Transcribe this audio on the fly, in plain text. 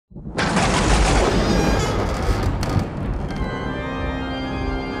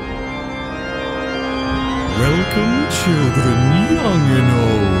Welcome, children, young and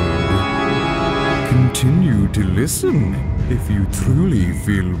old. Continue to listen if you truly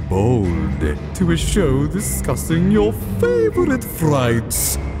feel bold to a show discussing your favorite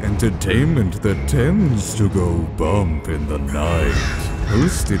frights. Entertainment that tends to go bump in the night.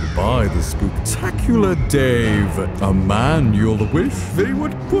 Hosted by the spectacular Dave, a man you'll wish they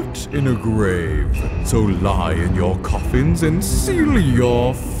would put in a grave. So lie in your coffins and seal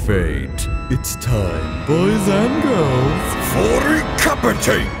your fate. It's time, boys and girls, for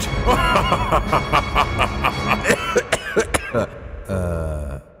Recapitate!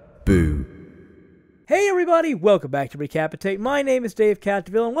 Boo. Hey everybody, welcome back to Recapitate. My name is Dave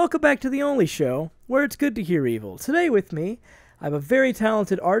Capdevielle, and welcome back to the only show where it's good to hear evil. Today with me, I have a very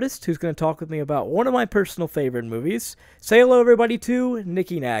talented artist who's going to talk with me about one of my personal favorite movies. Say hello everybody to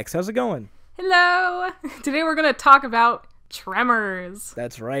Nikkinacks. How's it going? Hello! Today we're going to talk about Tremors.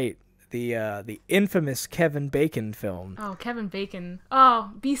 That's right. The infamous Kevin Bacon film. Oh, Kevin Bacon.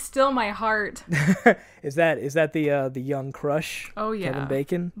 Oh, be still my heart. Is that the young crush? Oh yeah. Kevin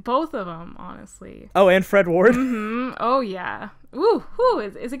Bacon? Both of them, honestly. Oh, and Fred Ward? Mm-hmm. Oh yeah. Ooh,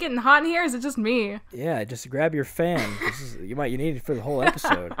 is it getting hot in here? Is it just me? Yeah, just grab your fan. You need it for the whole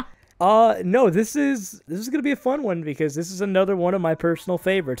episode. No, this is gonna be a fun one because this is another one of my personal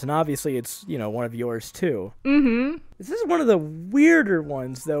favorites, and obviously it's one of yours too. Mm-hmm. This is one of the weirder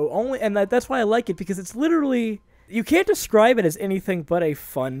ones though, and that's why I like it, because it's literally, you can't describe it as anything but a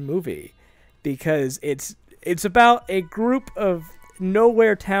fun movie, because it's about a group of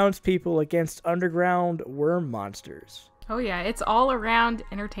nowhere townspeople against underground worm monsters. Oh yeah, it's all around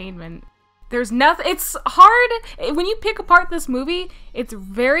entertainment. There's nothing, it's hard, when you pick apart this movie, it's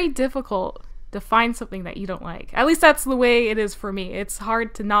very difficult to find something that you don't like. At least that's the way it is for me. It's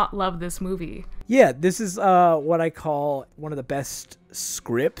hard to not love this movie. Yeah, this is what I call one of the best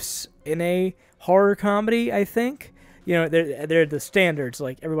scripts in a horror comedy, I think. They're the standards,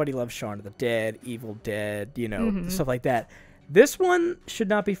 like everybody loves Shaun of the Dead, Evil Dead, stuff like that. This one should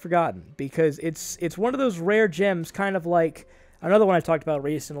not be forgotten, because it's one of those rare gems, kind of like another one I talked about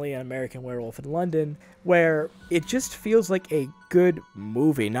recently, An American Werewolf in London, where it just feels like a good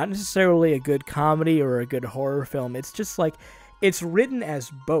movie, not necessarily a good comedy or a good horror film. It's just like, it's written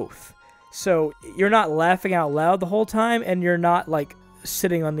as both. So you're not laughing out loud the whole time, and you're not like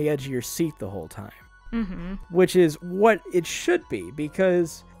sitting on the edge of your seat the whole time. Mm-hmm. Which is what it should be,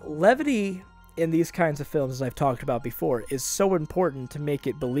 because levity in these kinds of films, as I've talked about before, is so important to make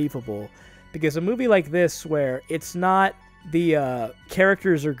it believable. Because a movie like this, where it's not the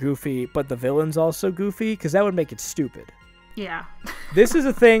characters are goofy, but the villain's also goofy, because that would make it stupid. Yeah. This is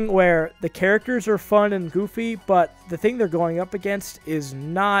a thing where the characters are fun and goofy, but the thing they're going up against is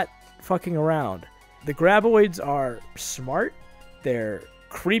not fucking around. The graboids are smart, they're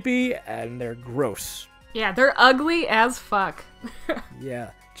creepy, and they're gross. Yeah, they're ugly as fuck. Yeah.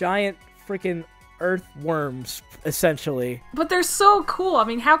 Giant freaking earthworms, essentially. But they're so cool. I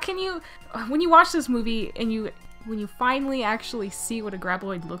mean, how can you, when you watch this movie and when you finally actually see what a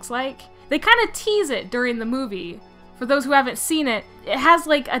graboid looks like, they kind of tease it during the movie. For those who haven't seen it, it has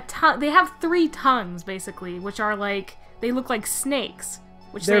like a tongue. They have 3 tongues, basically, which are like, they look like snakes.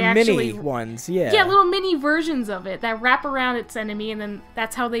 Which they're they actually, mini ones, yeah. Yeah, little mini versions of it that wrap around its enemy, and then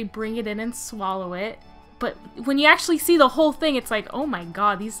that's how they bring it in and swallow it. But when you actually see the whole thing, it's like, oh my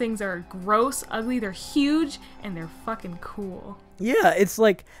god, these things are gross, ugly, they're huge, and they're fucking cool. Yeah, it's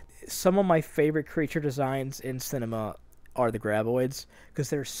like, some of my favorite creature designs in cinema are the graboids, because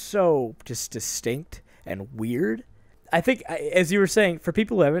they're so just distinct and weird. I think, as you were saying, for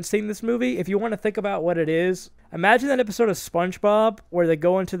people who haven't seen this movie, if you want to think about what it is, imagine that episode of SpongeBob where they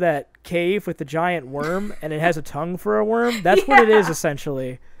go into that cave with the giant worm and it has a tongue for a worm. That's what it is,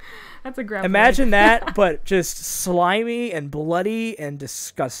 essentially. That's a graboid. Imagine that, but just slimy and bloody and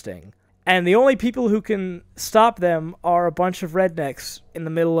disgusting. And the only people who can stop them are a bunch of rednecks in the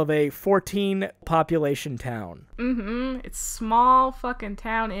middle of a 14-population town. Mm-hmm. It's small fucking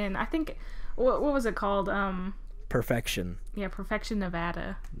town in, I think, what was it called? Perfection. Yeah, Perfection,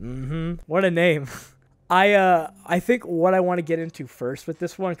 Nevada. Mm-hmm. What a name. I think what I want to get into first with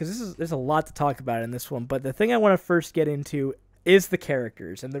this one, because there's a lot to talk about in this one, but the thing I want to first get into is the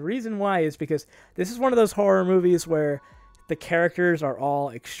characters. And the reason why is because this is one of those horror movies where the characters are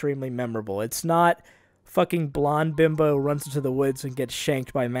all extremely memorable. It's not fucking blonde bimbo runs into the woods and gets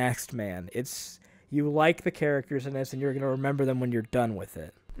shanked by Masked Man. It's, you like the characters in this and you're going to remember them when you're done with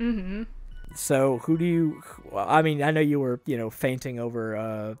it. Mm-hmm. So who do you, I mean, I know you were, fainting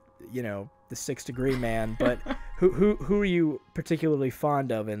over, the 6 Degree Man, but who are you particularly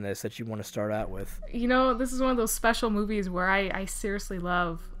fond of in this that you want to start out with? This is one of those special movies where I seriously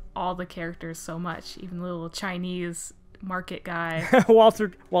love all the characters so much, even the little Chinese market guy.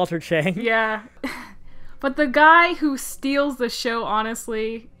 Walter Chang. Yeah. But the guy who steals the show,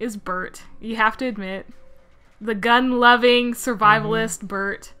 honestly, is Bert. You have to admit. The gun-loving survivalist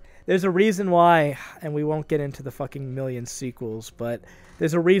Bert. There's a reason why, and we won't get into the fucking million sequels, but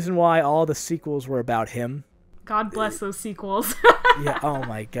there's a reason why all the sequels were about him. God bless those sequels. Yeah, oh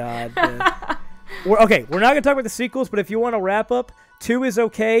my god. We're not going to talk about the sequels, but if you want to wrap up, 2 is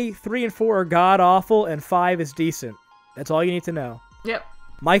okay, 3 and 4 are god-awful, and 5 is decent. That's all you need to know. Yep.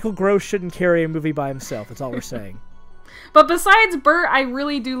 Michael Gross shouldn't carry a movie by himself. That's all we're saying. But besides Bert, I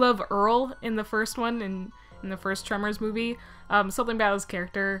really do love Earl in the first one, in the first Tremors movie. Something about his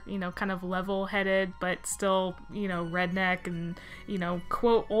character, kind of level-headed, but still, redneck and,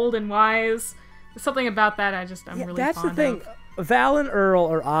 quote, old and wise. Something about that I'm really fond of. That's the thing. Val and Earl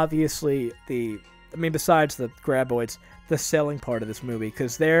are obviously besides the graboids, the selling part of this movie,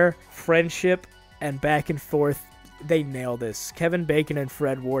 because their friendship and back and forth, they nail this. Kevin Bacon and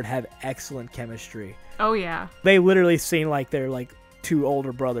Fred Ward have excellent chemistry. Oh, yeah. They literally seem like they're, two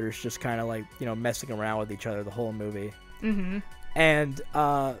older brothers just kind of, messing around with each other the whole movie. Mm-hmm. And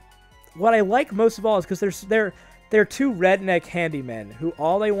what I like most of all is because they're 2 redneck handymen who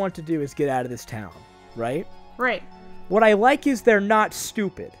all they want to do is get out of this town, right? Right. What I like is they're not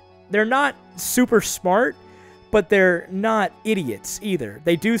stupid. They're not super smart, but they're not idiots either.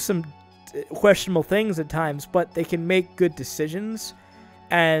 They do some questionable things at times, but they can make good decisions,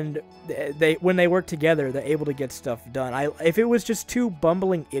 and when they work together, they're able to get stuff done. If it was just 2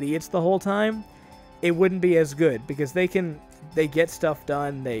 bumbling idiots the whole time, it wouldn't be as good, because they get stuff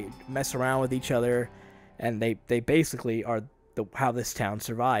done, they mess around with each other, and they basically are how this town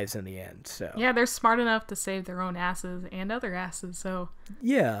survives in the end. So yeah, they're smart enough to save their own asses and other asses. So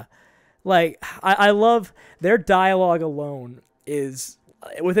yeah, I love their dialogue alone is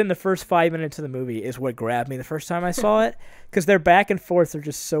within the first 5 minutes of the movie is what grabbed me the first time I saw it, because their back and forth are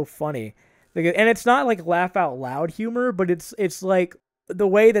just so funny. And it's not like laugh out loud humor, but it's like the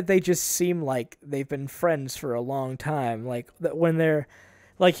way that they just seem like they've been friends for a long time. Like when they're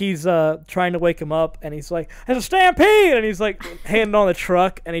he's trying to wake him up, and he's like, "There's a stampede!" And he's like handing on the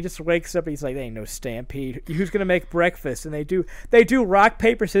truck, and he just wakes up, and he's like, "There ain't no stampede. Who's gonna make breakfast?" And they do rock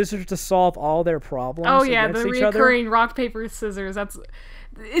paper scissors to solve all their problems. Oh yeah, the recurring recurring rock paper scissors.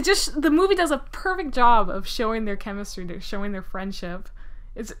 The movie does a perfect job of showing their chemistry, showing their friendship.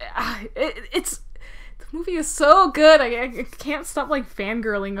 The movie is so good. I can't stop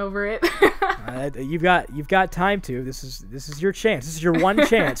fangirling over it. You've got time to. This is your chance. This is your one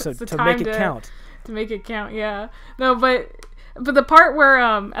chance to make it count. To make it count, yeah. No, but the part where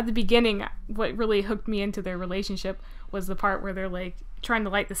at the beginning, what really hooked me into their relationship was the part where they're trying to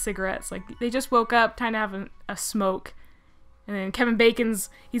light the cigarettes. They just woke up, trying to have a smoke, and then Kevin Bacon's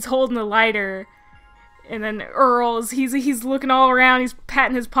he's holding the lighter. And then Earl's, he's looking all around, he's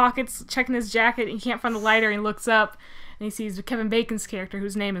patting his pockets, checking his jacket, and he can't find the lighter, and he looks up, and he sees Kevin Bacon's character,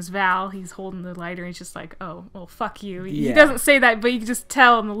 whose name is Val. He's holding the lighter, and he's just like, "Oh, well, fuck you." Yeah. He doesn't say that, but you can just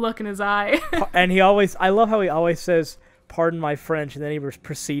tell in the look in his eye. And I love how he always says, "Pardon my French," and then he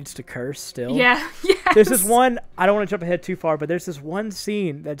proceeds to curse still. Yeah, yes. There's this one, I don't want to jump ahead too far, but there's this one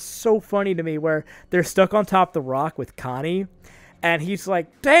scene that's so funny to me where they're stuck on top of the rock with Connie, and he's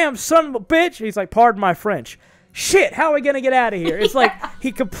like, "Damn, son of a bitch." He's like, "Pardon my French." Shit, how are we going to get out of here? It's like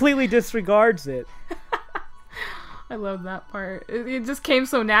he completely disregards it. I love that part. It just came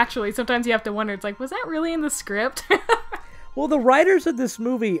so naturally. Sometimes you have to wonder, it's like, was that really in the script? Well, the writers of this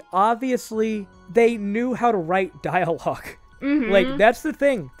movie, obviously, they knew how to write dialogue. Mm-hmm. That's the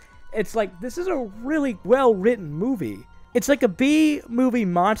thing. It's like, this is a really well-written movie. It's like a B-movie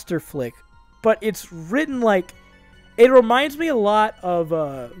monster flick, but it's written it reminds me a lot of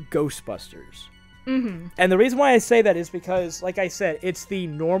Ghostbusters. Mm-hmm. And the reason why I say that is because, like I said, it's the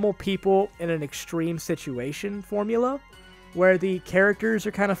normal people in an extreme situation formula, where the characters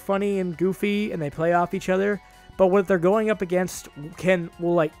are kind of funny and goofy, and they play off each other, but what they're going up against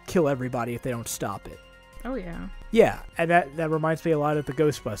will kill everybody if they don't stop it. Oh, yeah. Yeah, and that reminds me a lot of the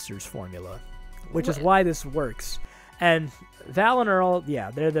Ghostbusters formula, which is why this works. And Val and Earl,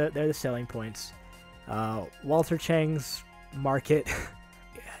 yeah, they're the selling points. Walter Chang's market,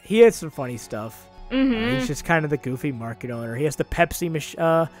 he has some funny stuff. Mm-hmm. He's just kind of the goofy market owner. He has the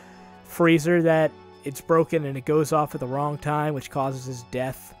Pepsi freezer that it's broken and it goes off at the wrong time, which causes his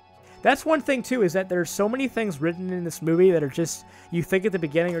death. That's one thing, too, is that there's so many things written in this movie that are just, you think at the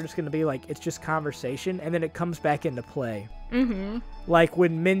beginning are just going to be it's just conversation, and then it comes back into play. Mm-hmm. Like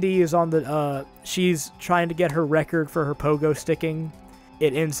when Mindy is on she's trying to get her record for her pogo sticking.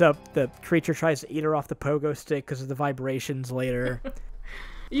 It ends up, the creature tries to eat her off the pogo stick because of the vibrations later.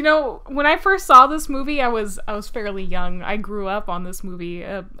 You know, when I first saw this movie, I was fairly young. I grew up on this movie.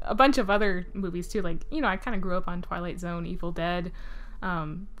 A bunch of other movies too. Like, you know, I kind of grew up on Twilight Zone, Evil Dead.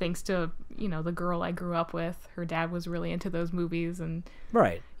 Thanks to, you know, the girl I grew up with. Her dad was really into those movies and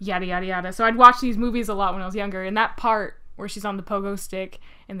right. Yada yada yada. So I'd watch these movies a lot when I was younger. And that part where she's on the pogo stick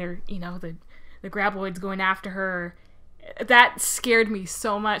and they're, you know, the graboids going after her, that scared me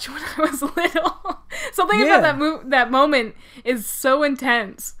so much when I was little. Something about that moment is so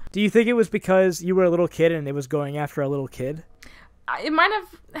intense. Do you think it was because you were a little kid and it was going after a little kid? It might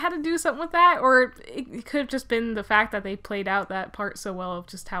have had to do something with that, or it could have just been the fact that they played out that part so well of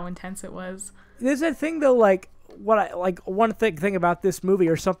just how intense it was. There's that thing though, like one thing about this movie,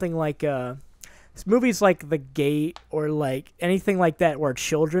 or something like movies like The Gate or like anything like that where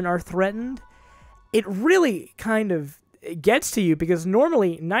children are threatened. It really kind of gets to you because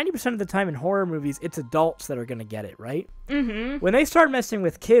normally 90% of the time in horror movies, it's adults that are going to get it, right? Mm-hmm. When they start messing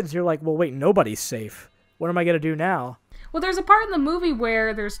with kids, you're like, well, wait, nobody's safe. What am I going to do now? Well, there's a part in the movie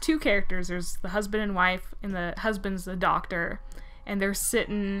where there's two characters. There's the husband and wife, and the husband's the doctor. And they're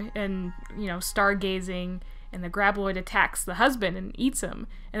sitting and, you know, stargazing, and the graboid attacks the husband and eats him.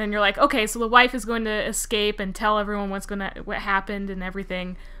 And then you're like, okay, so the wife is going to escape and tell everyone what happened and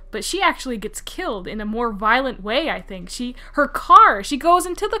everything. But she actually gets killed in a more violent way, I think. She goes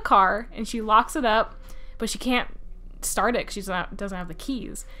into the car and she locks it up, but she can't start it because she doesn't have the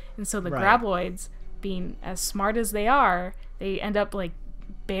keys. And so the graboids, being as smart as they are, they end up like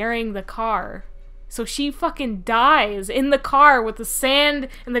burying the car. So she fucking dies in the car with the sand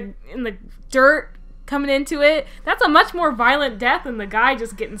and the dirt coming into it. That's a much more violent death than the guy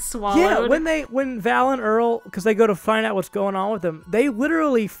just getting swallowed. Yeah, when Val and Earl, because they go to find out what's going on with them, they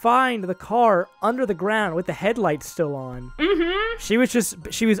literally find the car under the ground with the headlights still on. Mm-hmm.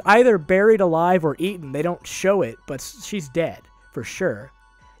 She was either buried alive or eaten. They don't show it, but she's dead for sure.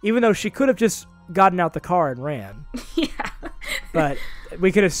 Even though she could have just gotten out the car and ran. Yeah. But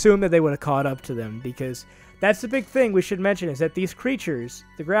we could assume that they would have caught up to them, because that's the big thing we should mention, is that these creatures,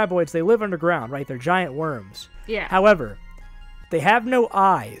 the graboids, they live underground, right? They're giant worms. Yeah. However, they have no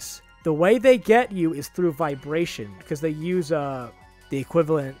eyes. The way they get you is through vibration, because they use the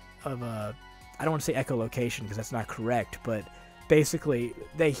equivalent of I don't want to say echolocation because that's not correct, but basically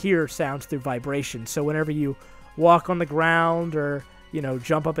they hear sounds through vibration. So whenever you walk on the ground or, you know,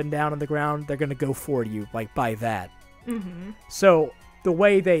 jump up and down on the ground, they're going to go for you, like, by that. Mm-hmm. So the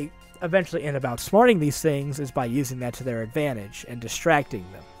way they eventually end up outsmarting these things is by using that to their advantage and distracting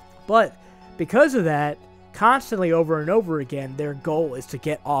them. But because of that, constantly over and over again, their goal is to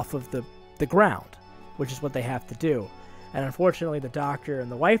get off of the ground, which is what they have to do. And unfortunately, the doctor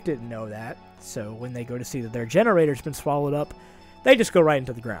and the wife didn't know that, so when they go to see that their generator's been swallowed up, they just go right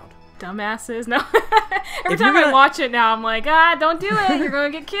into the ground. Dumbasses. No. Every time I watch it now, I'm like, don't do it. You're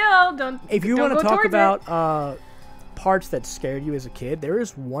going to get killed. If you want to talk about parts that scared you as a kid, there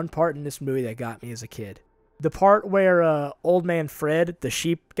is one part in this movie that got me as a kid. The part where old man Fred, the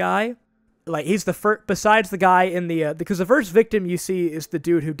sheep guy, like, he's the first, besides the guy in the, because the first victim you see is the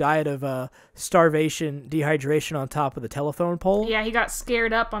dude who died of starvation, dehydration on top of the telephone pole. Yeah, he got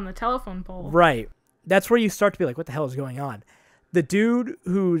scared up on the telephone pole. Right. That's where you start to be like, what the hell is going on? The dude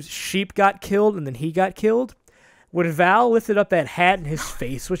whose sheep got killed and then he got killed, when Val lifted up that hat and his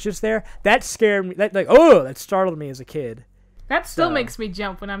face was just there, that scared me. That startled me as a kid. That still makes me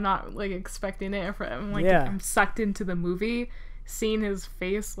jump when I'm not, like, expecting it. I'm like, I'm sucked into the movie, seeing his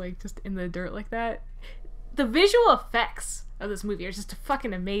face, like, just in the dirt like that. The visual effects of this movie are just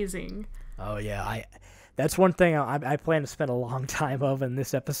fucking amazing. Oh yeah, that's one thing I plan to spend a long time of in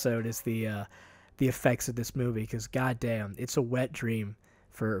this episode is the effects of this movie, because goddamn, it's a wet dream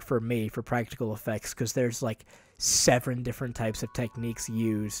for me for practical effects, because there's like 7 different types of techniques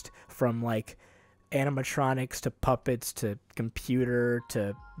used, from like animatronics to puppets to computer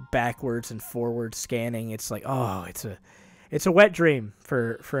to backwards and forward scanning. It's like, it's a wet dream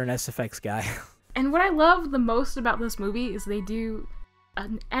for an SFX guy. And what I love the most about this movie is they do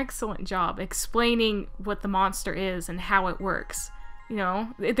an excellent job explaining what the monster is and how it works. You know,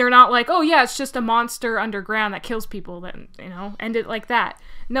 they're not like, oh yeah, it's just a monster underground that kills people, then, you know, end it like that.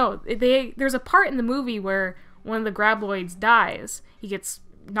 No, there's a part in the movie where one of the graboids dies. He gets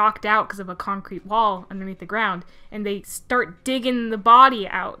knocked out because of a concrete wall underneath the ground, and they start digging the body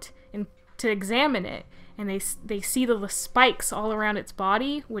out and to examine it, and they see the spikes all around its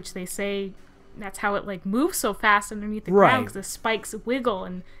body, which they say that's how it like moves so fast underneath the ground, because the spikes wiggle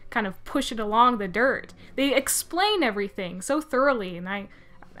and kind of push it along the dirt. They explain everything so thoroughly, and I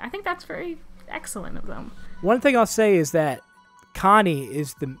think that's very excellent of them. One thing I'll say is that Connie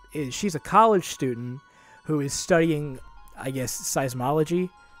she's a college student who is studying, I guess, seismology,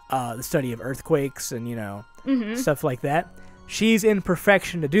 the study of earthquakes and, stuff like that. She's in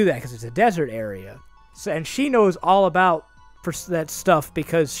perfection to do that because it's a desert area. So, and she knows all about that stuff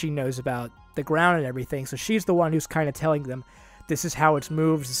because she knows about the ground and everything. So she's the one who's kind of telling them, this is how it's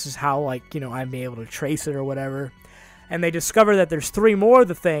moved. This is how, I'm able to trace it or whatever. And they discover that there's 3 more of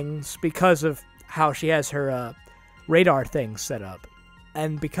the things because of how she has her radar things set up.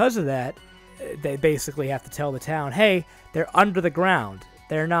 And because of that, they basically have to tell the town, hey, they're under the ground.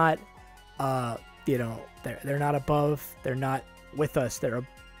 They're not, they're not above. They're not with us. They're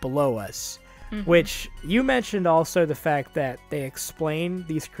below us. Mm-hmm. Which you mentioned also the fact that they explain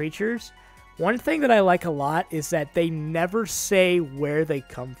these creatures. One thing that I like a lot is that they never say where they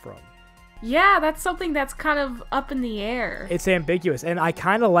come from. Yeah, that's something that's kind of up in the air. It's ambiguous, and I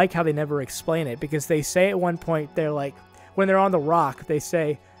kind of like how they never explain it, because they say at one point, they're like, when they're on the rock, they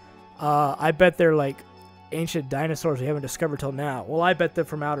say, I bet they're like ancient dinosaurs we haven't discovered till now. Well, I bet they're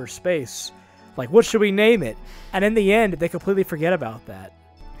from outer space. Like, what should we name it? And in the end, they completely forget about that.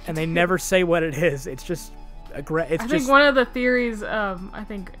 And they never say what it is. It's just I think one of the theories, I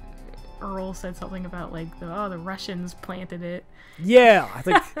think Earl said something about like the Russians planted it. Yeah, I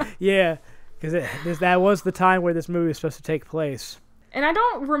think yeah, because that was the time where this movie was supposed to take place. And I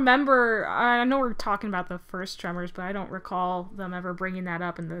don't remember. I know we're talking about the first Tremors, but I don't recall them ever bringing that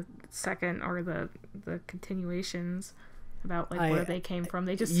up in the second or the continuations about like where they came from.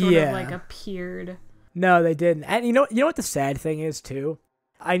 They just sort of like appeared. No, they didn't. And you know what the sad thing is too.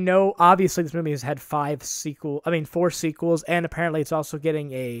 I know obviously this movie has had 4 sequels, and apparently it's also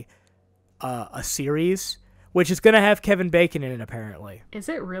getting a series, which is going to have Kevin Bacon in it, apparently. Is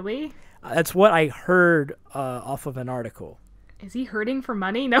it really? That's what I heard off of an article. Is he hurting for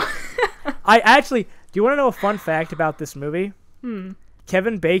money? No. do you want to know a fun fact about this movie?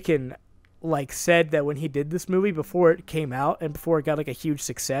 Kevin Bacon, said that when he did this movie, before it came out and before it got, a huge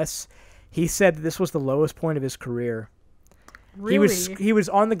success, he said that this was the lowest point of his career. Really? He was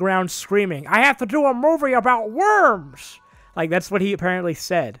on the ground screaming, I have to do a movie about worms! That's what he apparently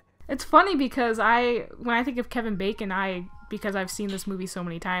said. It's funny because when I think of Kevin Bacon, because I've seen this movie so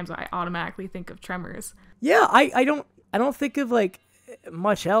many times, I automatically think of Tremors. Yeah, I don't think of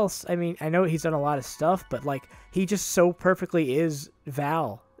much else. I mean, I know he's done a lot of stuff, but he just so perfectly is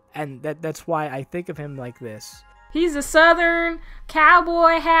Val, and that's why I think of him like this. He's a southern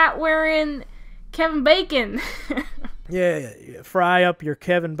cowboy hat wearing Kevin Bacon. Yeah, fry up your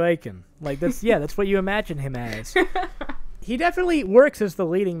Kevin Bacon. That's what you imagine him as. He definitely works as the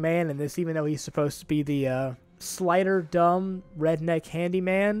leading man in this, even though he's supposed to be the slighter, dumb, redneck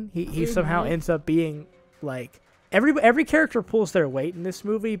handyman. He somehow ends up being every character pulls their weight in this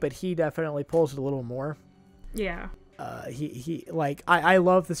movie, but he definitely pulls it a little more. Yeah. I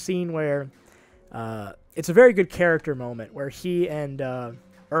love the scene where it's a very good character moment where he and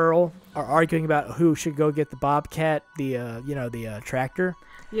Earl are arguing about who should go get the Bobcat, the tractor.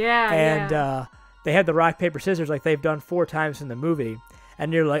 Yeah. And they had the rock, paper, scissors like they've done 4 times in the movie.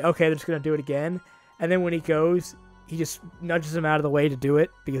 And you're like, okay, they're just going to do it again. And then when he goes, he just nudges him out of the way to do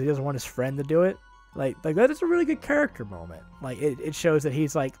it because he doesn't want his friend to do it. That is a really good character moment. It shows that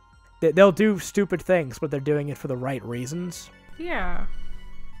he's they'll do stupid things, but they're doing it for the right reasons. Yeah.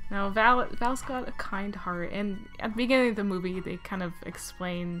 No, Val's got a kind heart. And at the beginning of the movie, they kind of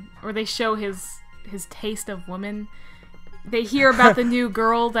explain, or they show his taste of women. They hear about the new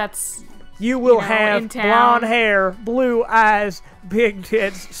girl that's... You will have blonde hair, blue eyes, big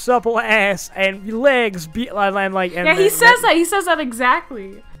tits, supple ass, and legs. He says that. He says that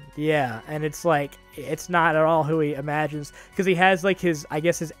exactly. Yeah, and it's it's not at all who he imagines, because he has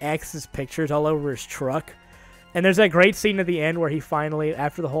his ex's pictures all over his truck. And there's that great scene at the end where he finally,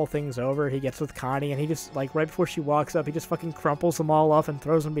 after the whole thing's over, he gets with Connie, and he just right before she walks up, he just fucking crumples them all up and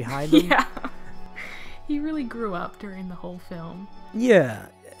throws them behind him. Yeah, he really grew up during the whole film. Yeah.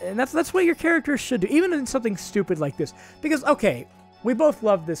 And that's what your characters should do, even in something stupid like this. Because, okay, we both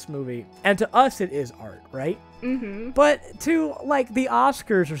love this movie, and to us it is art, right? Mm-hmm. But to, the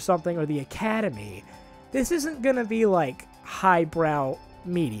Oscars or something, or the Academy, this isn't gonna be, highbrow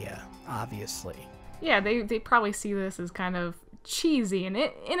media, obviously. Yeah, they probably see this as kind of cheesy, and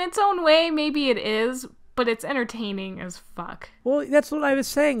in its own way, maybe it is, but it's entertaining as fuck. Well, that's what I was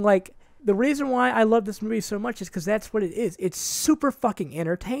saying, the reason why I love this movie so much is because that's what it is. It's super fucking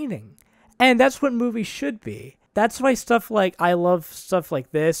entertaining. And that's what movies should be. That's why I love stuff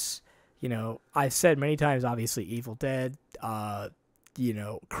like this. I've said many times, obviously, Evil Dead, Krampus,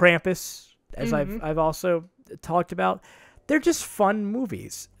 as I've also talked about. They're just fun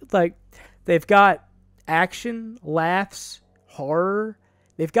movies. They've got action, laughs, horror.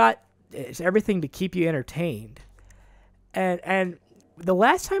 They've got everything to keep you entertained. And the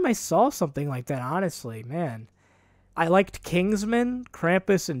last time I saw something like that, honestly, man, I liked Kingsman,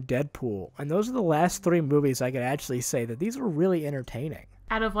 Krampus, and Deadpool. And those are the last 3 movies I could actually say that these were really entertaining.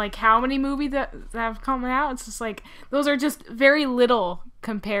 Out of like how many movies that have come out, it's just like those are just very little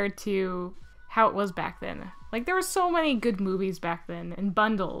compared to how it was back then. Like there were so many good movies back then and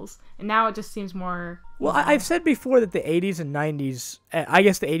bundles, and now it just seems more. Well, I've said before that the 80s and 90s, I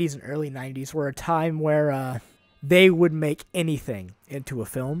guess the 80s and early 90s were a time where they would make anything into a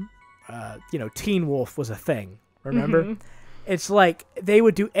film. Teen Wolf was a thing, remember? Mm-hmm. It's like they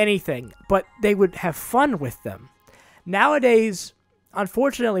would do anything, but they would have fun with them. Nowadays,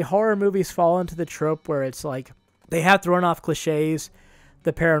 unfortunately, horror movies fall into the trope where it's like they have to run off cliches,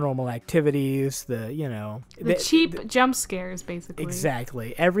 the paranormal activities, the cheap jump scares, basically.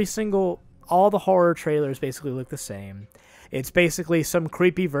 Exactly. All the horror trailers basically look the same. It's basically some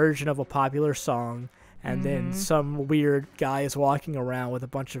creepy version of a popular song, and then some weird guy is walking around with a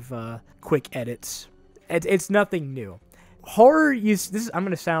bunch of quick edits. It's nothing new. Horror I'm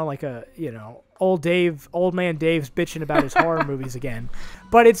going to sound like a, old man Dave's bitching about his horror movies again.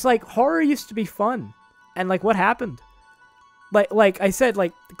 But it's like horror used to be fun. And like what happened? Like I said,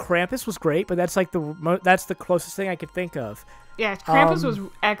 like Krampus was great, but that's like that's the closest thing I could think of. Yeah, Krampus was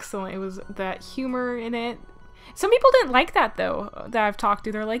excellent. It was that humor in it. Some people didn't like that though. That I've talked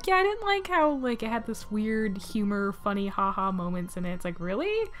to, they're like, yeah, I didn't like how like it had this weird humor, funny, haha moments in it. It's like,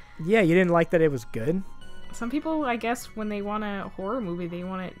 really? Yeah, you didn't like that it was good. Some people, I guess, when they want a horror movie, they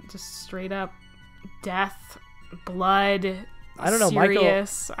want it just straight up death, blood. I don't know,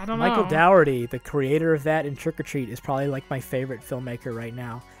 serious. I don't know. Michael Dougherty, the creator of that and Trick or Treat, is probably like my favorite filmmaker right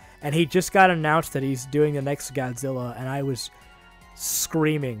now. And he just got announced that he's doing the next Godzilla, and I was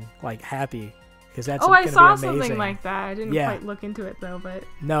screaming, like, happy. Because that's I saw something like that. I didn't quite look into it, though, but...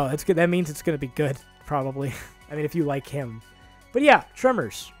 No, it's good. That means it's going to be good, probably. I mean, if you like him. But yeah,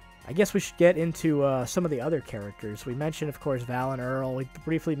 Tremors. I guess we should get into some of the other characters. We mentioned, of course, Val and Earl. We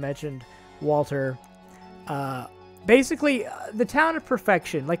briefly mentioned Walter. Basically, the town of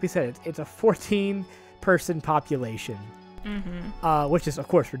Perfection, like we said, it's a 14-person population, which is, of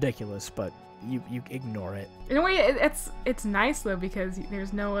course, ridiculous, but you ignore it. In a way, it's nice, though, because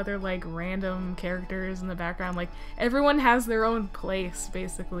there's no other, like, random characters in the background. Like, everyone has their own place,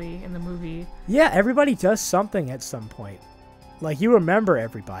 basically, in the movie. Yeah, everybody does something at some point. Like, you remember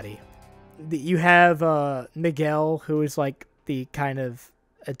everybody. You have Miguel, who is, like, the kind of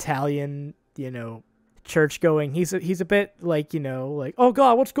Italian, church-going. He's a bit, like, like, oh,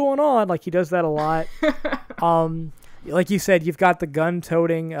 God, what's going on? Like, he does that a lot. Like you said, you've got the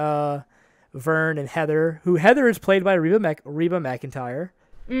gun-toting Vern and Heather, who Heather is played by Reba McEntire,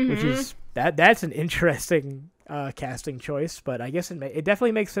 which is that's an interesting casting choice, but I guess it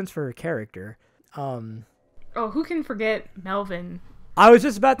definitely makes sense for her character. Who can forget Melvin? I was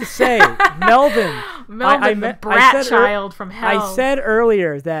just about to say Melvin. The brat child from hell. I said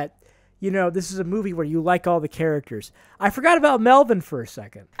earlier that this is a movie where you like all the characters. I forgot about Melvin for a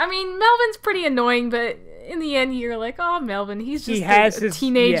second. I mean, Melvin's pretty annoying, but in the end, you're like, oh, Melvin, he's just a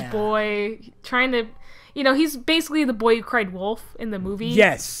teenage boy trying to, he's basically the boy who cried wolf in the movie.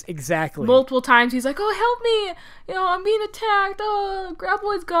 Yes, exactly. Multiple times, he's like, oh, help me, I'm being attacked, oh,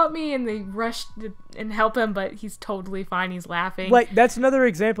 Graboid's got me, and they rush and help him, but he's totally fine, he's laughing. Like, that's another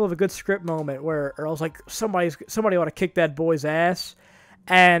example of a good script moment where Earl's like, somebody ought to kick that boy's ass.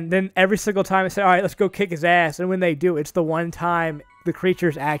 And then every single time I say, all right, let's go kick his ass. And when they do, it's the one time the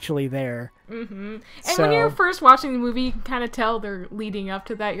creature's actually there. And when you're first watching the movie, you can kind of tell they're leading up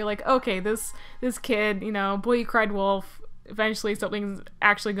to that. You're like, okay, this kid, boy who cried wolf, eventually something's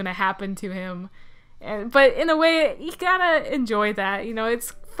actually going to happen to him. But in a way, you gotta enjoy that.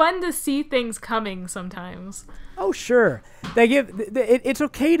 It's fun to see things coming sometimes. Oh, sure. It's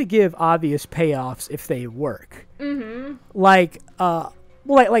okay to give obvious payoffs if they work. Like,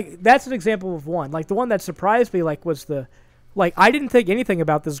 like that's an example of one. Like the one that surprised me, was I didn't think anything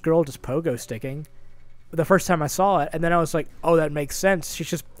about this girl just pogo sticking the first time I saw it, and then I was like, oh, that makes sense.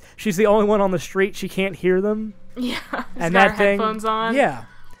 She's the only one on the street. She can't hear them. Yeah, and that thing, headphones on. Yeah,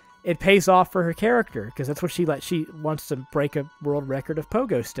 it pays off for her character because that's what she wants to break a world record of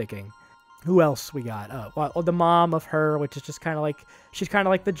pogo sticking. Who else we got? The mom of her, which is just kind of like she's kind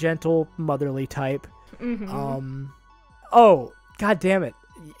of like the gentle motherly type. Oh, God damn it.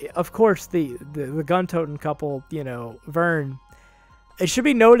 Of course, the gun-toting couple, Vern. It should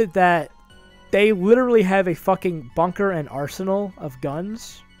be noted that they literally have a fucking bunker and arsenal of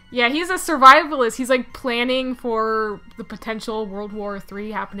guns. Yeah, he's a survivalist. He's, planning for the potential World War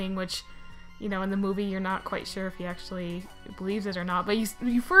III happening, which, in the movie, you're not quite sure if he actually believes it or not. But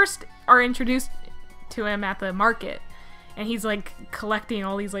you first are introduced to him at the market. and he's like collecting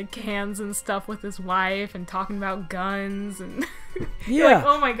all these like cans and stuff with his wife and talking about guns and you're like,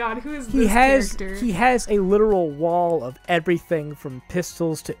 oh my god, who is this character? He has a literal wall of everything from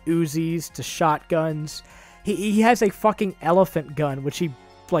pistols to Uzis to shotguns. He has a fucking elephant gun, which he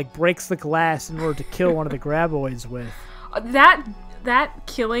like breaks the glass in order to kill one of the graboids with. That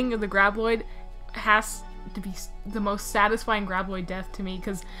killing of the graboid has to be the most satisfying graboid death to me,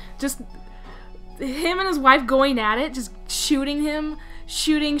 because just him and his wife going at it, just shooting him,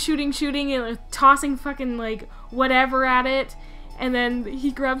 shooting, and like, tossing fucking like whatever at it, and then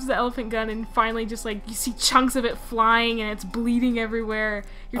he grabs the elephant gun and finally just like you see chunks of it flying and it's bleeding everywhere.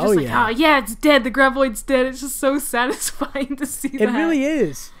 You're just oh yeah, it's dead. The graboid's dead. It's just so satisfying to see that. It really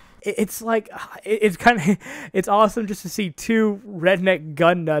is. It's like it's kind of it's awesome just to see two redneck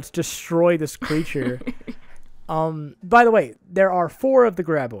gun nuts destroy this creature. By the way, there are 4 of the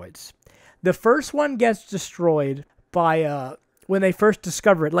graboids. The first one gets destroyed by when they first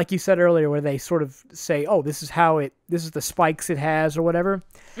discover it, like you said earlier, where they sort of say, "Oh, this is the spikes it has," or whatever.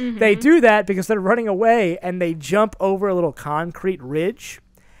 Mm-hmm. They do that because they're running away and they jump over a little concrete ridge,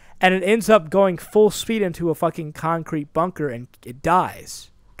 and it ends up going full speed into a fucking concrete bunker and it dies.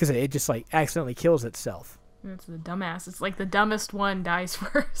 Because it just, like, accidentally kills itself. It's the dumbass. It's like the dumbest one dies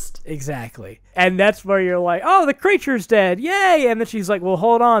first. Exactly. And that's where you're like, oh, the creature's dead. Yay! And then she's like, well,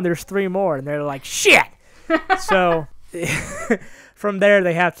 hold on. There's 3 more. And they're like, shit! So, from there,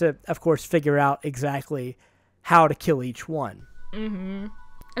 they have to, of course, figure out exactly how to kill each one. Mm-hmm.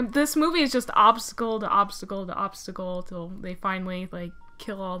 And this movie is just obstacle to obstacle to obstacle till they finally, like,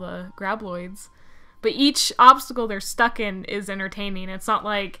 kill all the graboids. But each obstacle they're stuck in is entertaining. It's not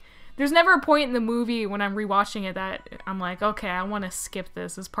like... There's never a point in the movie when I'm rewatching it that I'm like, okay, I want to skip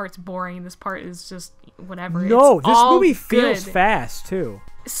this. This part's boring. This part is just whatever. No, it's this all movie feels good. Fast, too.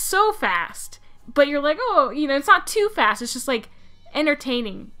 So fast. But you're like, oh, you know, it's not too fast. It's just, like,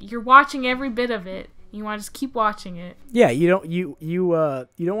 entertaining. You're watching every bit of it. You want to just keep watching it. Yeah, you don't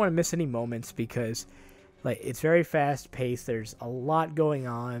want to miss any moments because, like, it's very fast-paced. There's a lot going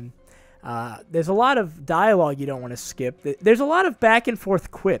on. There's a lot of dialogue you don't want to skip. There's a lot of back and forth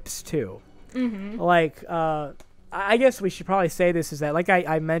quips too. Mm-hmm. Like, I guess we should probably say this is that, like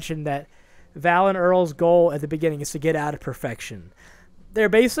I mentioned, that Val and Earl's goal at the beginning is to get out of perfection. They're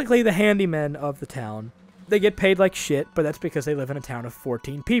basically the handymen of the town. They get paid like shit, but that's because they live in a town of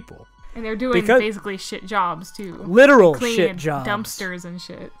 14 people. And they're doing basically shit jobs too. Literal shit jobs. Dumpsters and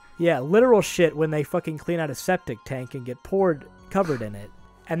shit. Yeah, literal shit when they fucking clean out a septic tank and get covered in it.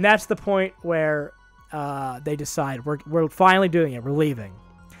 And that's the point where they decide, we're finally doing it, we're leaving.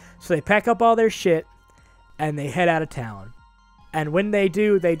 So they pack up all their shit, and they head out of town. And when they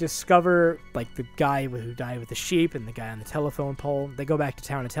do, they discover, like, the guy who died with the sheep and the guy on the telephone pole. They go back to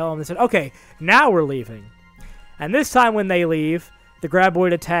town and tell them, they said, okay, now we're leaving. And this time when they leave, the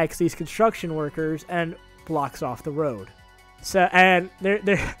graboid attacks these construction workers and blocks off the road. So, and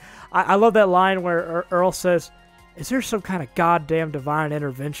I love that line where Earl says, is there some kind of goddamn divine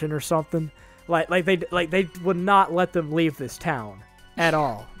intervention or something? Like they would not let them leave this town at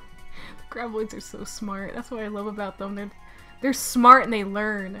all. The graboids are so smart. That's what I love about them. They're smart and they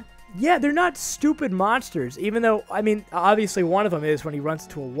learn. Yeah, they're not stupid monsters. Even though, I mean, obviously one of them is when he runs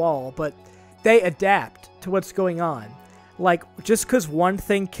into a wall, but they adapt to what's going on. Like, just because one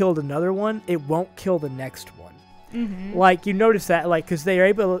thing killed another one, it won't kill the next one. Mm-hmm. Like, you notice that, like, because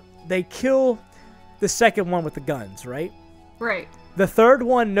they kill the second one with the guns, right? Right. The third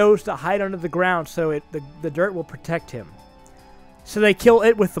one knows to hide under the ground so the dirt will protect him. So they kill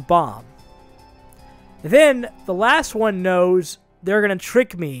it with the bomb. Then the last one knows they're going to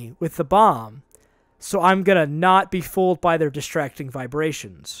trick me with the bomb, so I'm going to not be fooled by their distracting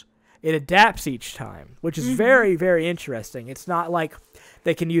vibrations. It adapts each time, which is very, very interesting. It's not like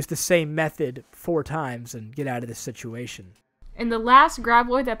they can use the same method 4 times and get out of this situation. And the last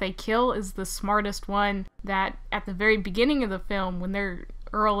graboid that they kill is the smartest one that at the very beginning of the film, when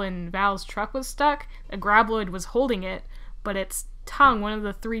Earl and Val's truck was stuck, a graboid was holding it, but its tongue, one of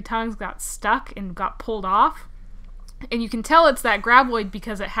the 3 tongues, got stuck and got pulled off. And you can tell it's that graboid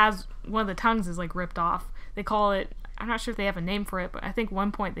because it has, one of the tongues is like ripped off. They call it, I'm not sure if they have a name for it, but I think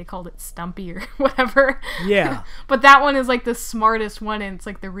one point they called it Stumpy or whatever. Yeah. But that one is like the smartest one, and it's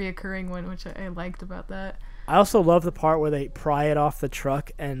like the reoccurring one, which I liked about that. I also love the part where they pry it off the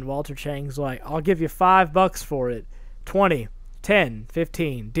truck and Walter Chang's like, I'll give you $5 for it. 20, 10,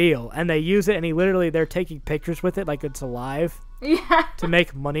 15, deal. And they use it and they're taking pictures with it like it's alive. Yeah. To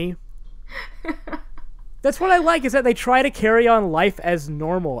make money. That's what I like, is that they try to carry on life as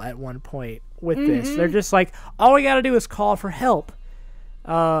normal at one point with this. They're just like, all we gotta do is call for help.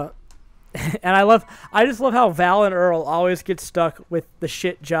 And I just love how Val and Earl always get stuck with the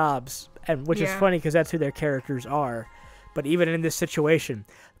shit jobs, and which is funny because that's who their characters are. But even in this situation,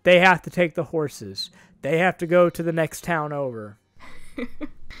 they have to take the horses. They have to go to the next town over.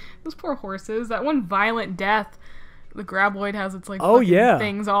 Those poor horses. That one violent death. The graboid has its like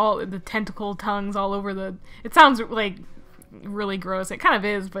things all, the tentacle tongues all over the. It sounds like really gross. It kind of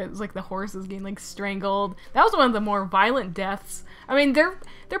is, but it's like the horse is getting like strangled. That was one of the more violent deaths. I mean, they're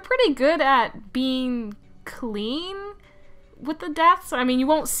pretty good at being clean with the deaths. I mean, you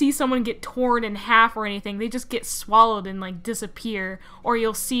won't see someone get torn in half or anything. They just get swallowed and like disappear, or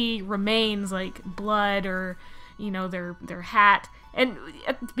you'll see remains like blood or their hat. And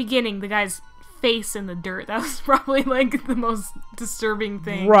at the beginning, the guy's face in the dirt. That was probably like the most disturbing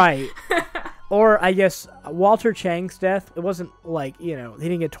thing. Right. Or I guess Walter Chang's death, it wasn't like, he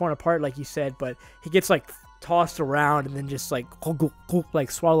didn't get torn apart like you said, but he gets like tossed around and then just like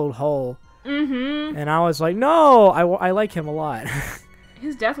swallowed whole. Mm-hmm. And I was like, no, I like him a lot.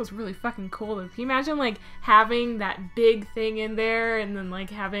 His death was really fucking cool. Can you imagine like having that big thing in there and then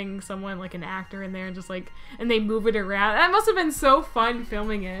like having someone like an actor in there and just like, and they move it around? That must have been so fun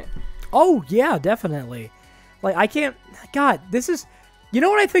filming it. Oh yeah, definitely. Like this is, you know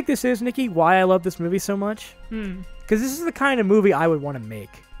what I think this is, Nikki? Why I love this movie so much? Because this is the kind of movie I would want to make.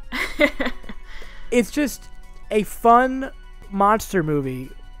 It's just a fun monster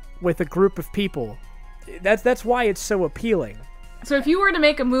movie with a group of people. That's why it's so appealing. So if you were to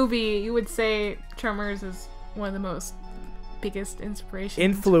make a movie, you would say Tremors is one of the most biggest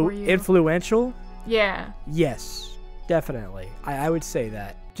inspirations for you? Influential? Yeah. Yes, definitely. I would say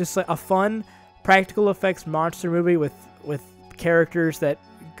that. Just like a fun, practical effects monster movie with characters that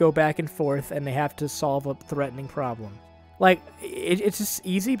go back and forth and they have to solve a threatening problem. Like, it's just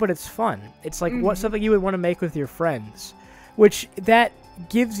easy, but it's fun. It's like something you would want to make with your friends. Which, that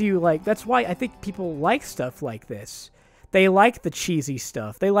gives you, like, that's why I think people like stuff like this. They like the cheesy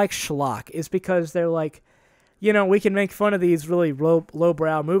stuff. They like schlock. Is because they're like, we can make fun of these really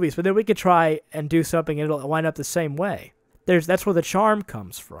lowbrow movies, but then we could try and do something and it'll wind up the same way. That's where the charm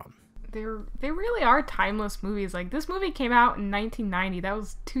comes from. They really are timeless movies. Like, this movie came out in 1990. That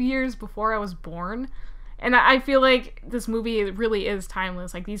was 2 years before I was born. And I feel like this movie really is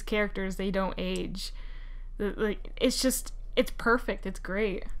timeless. Like, these characters, they don't age. Like, it's perfect. It's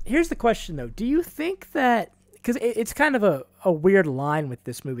great. Here's the question, though. Do you think that... Because it's kind of a weird line with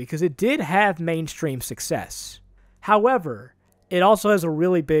this movie, because it did have mainstream success. However, it also has a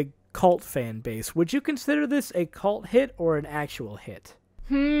really big cult fan base. Would you consider this a cult hit or an actual hit?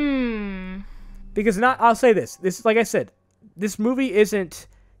 Because I'll say this. This, like I said, this movie isn't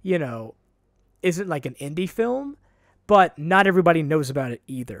like an indie film, but not everybody knows about it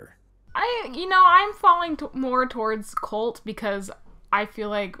either. I'm falling more towards cult because I feel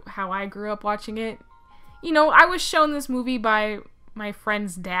like how I grew up watching it. I was shown this movie by my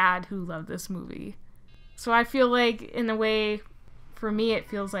friend's dad who loved this movie. So I feel like, in a way, for me, it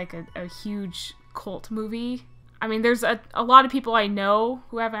feels like a huge cult movie. I mean, there's a lot of people I know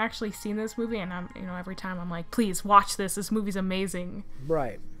who haven't actually seen this movie, and I'm, every time I'm like, please watch this. This movie's amazing.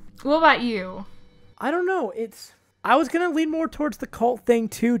 Right. What about you? I don't know. I was going to lean more towards the cult thing,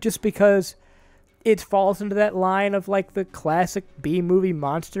 too, just because it falls into that line of, like, the classic B-movie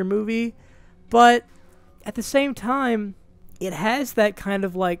monster movie. But at the same time, it has that kind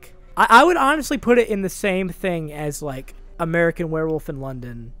of, like... I would honestly put it in the same thing as, like, American Werewolf in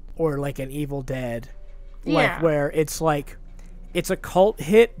London or, like, an Evil Dead. Like, where it's, like... It's a cult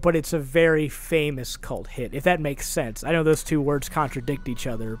hit, but it's a very famous cult hit, if that makes sense. I know those two words contradict each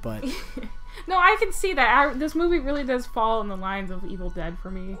other, but... No, I can see that. This movie really does fall in the lines of Evil Dead for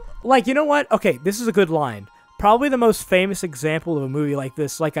me. Like, you know what? Okay, this is a good line. Probably the most famous example of a movie like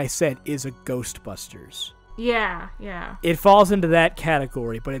this, like I said, is a Ghostbusters. Yeah. It falls into that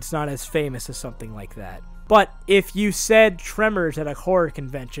category, but it's not as famous as something like that. But if you said Tremors at a horror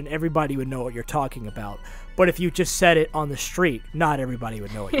convention, everybody would know what you're talking about. But if you just said it on the street, not everybody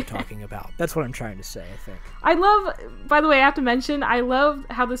would know what you're talking about. That's what I'm trying to say, I think. By the way, I have to mention, I love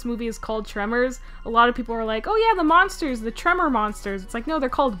how this movie is called Tremors. A lot of people are like, oh yeah, the monsters, the Tremor monsters. It's like, no, they're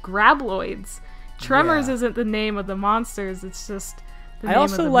called Grabloids. Tremors isn't the name of the monsters, it's just the name of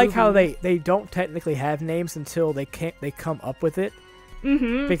the movie. I also like how they don't technically have names until they come up with it.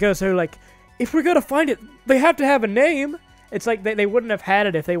 Mm-hmm. Because they're like, if we're gonna find it, they have to have a name. It's like they wouldn't have had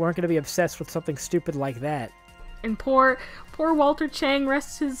it if they weren't going to be obsessed with something stupid like that. And poor Walter Chang,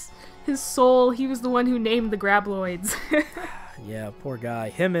 rests his soul. He was the one who named the Grabloids. Yeah, poor guy.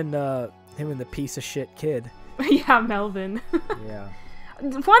 Him and the piece of shit kid. Yeah, Melvin. Yeah.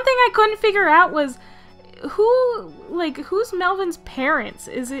 One thing I couldn't figure out was who's Melvin's parents?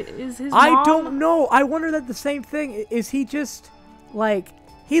 Is his mom? I don't know. I wonder that the same thing. Is he just like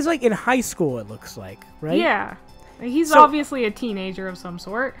he's like in high school? It looks like, right? Yeah, he's obviously a teenager of some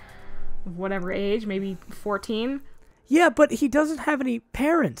sort, whatever age, maybe 14. Yeah, but he doesn't have any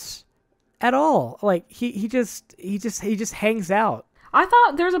parents at all. Like he just hangs out. I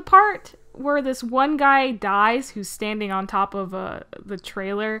thought there's a part where this one guy dies who's standing on top of the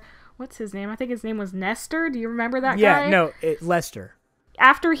trailer. What's his name? I think his name was Nestor. Do you remember that guy? Yeah, no, Lester.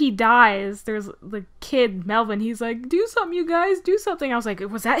 After he dies, there's the kid, Melvin. He's like, do something, you guys, do something. I was like,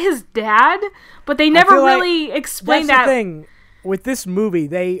 was that his dad? But they never really explained that. That's the thing. With this movie,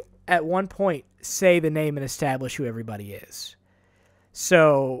 they, at one point, say the name and establish who everybody is.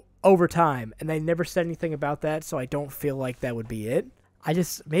 So, over time. And they never said anything about that, so I don't feel like that would be it. I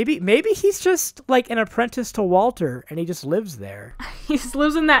just, maybe he's just like an apprentice to Walter and he just lives there. He just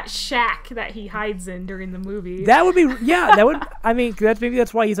lives in that shack that he hides in during the movie. That would be, yeah, that would, I mean, maybe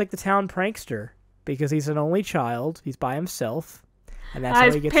that's why he's like the town prankster. Because he's an only child, he's by himself, and that's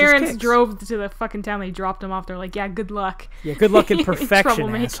how he gets his parents kicks. drove to the fucking town, they dropped him off, they're like, yeah, good luck. Yeah, good luck in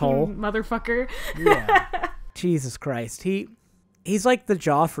perfection, asshole. Motherfucker. Yeah. Jesus Christ. He's like the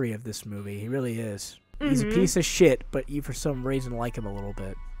Joffrey of this movie, he really is. He's a piece of shit, but you for some reason like him a little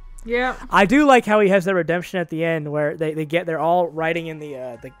bit. Yeah. I do like how he has that redemption at the end where they're all riding in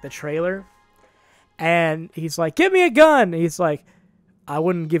the trailer, and he's like, "Give me a gun." And he's like, "I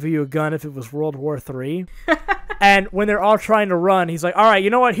wouldn't give you a gun if it was World War III." And when they're all trying to run, he's like, "All right,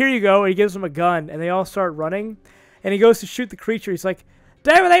 you know what? Here you go." And he gives them a gun, and they all start running. And he goes to shoot the creature. He's like,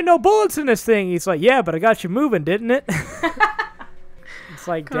 "Damn it, ain't no bullets in this thing." He's like, "Yeah, but I got you moving, didn't it?" It's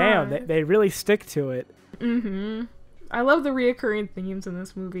like, damn, they really stick to it. I love the reoccurring themes in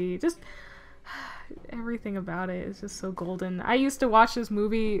this movie. Just everything about it is just so golden. I used to watch this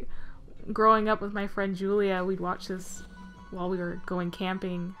movie growing up with my friend Julia. We'd watch this while we were going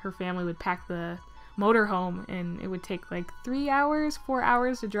camping. Her family would pack the motorhome, and it would take like 4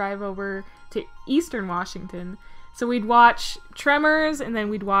 hours to drive over to Eastern Washington. So we'd watch Tremors, and then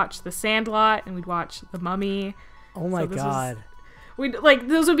we'd watch The Sandlot, and we'd watch The Mummy. Oh my God.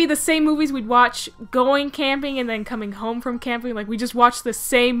 Those would be the same movies we'd watch going camping and then coming home from camping. Like, we just watched the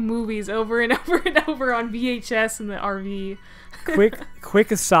same movies over and over and over on VHS in the RV.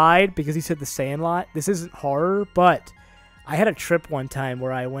 Quick aside, because he said The Sandlot, this isn't horror, but I had a trip one time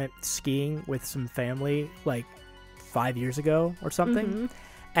where I went skiing with some family, like 5 years ago or something.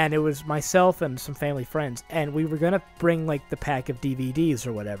 And it was myself and some family friends, and we were going to bring like the pack of DVDs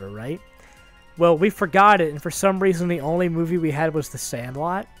or whatever, right? Well, we forgot it, and for some reason the only movie we had was The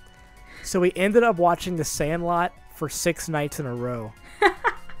Sandlot. So we ended up watching The Sandlot for 6 nights in a row.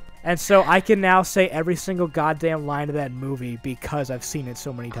 And so I can now say every single goddamn line of that movie because I've seen it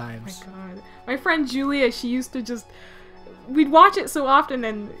so many times. Oh my God. My friend Julia, she used to just... We'd watch it so often,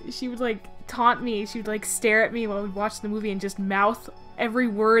 and she would, like, taunt me. She would, like, stare at me while we'd watch the movie and just mouth every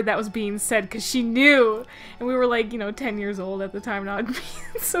word that was being said because she knew. And we were like, 10 years old at the time, and I'd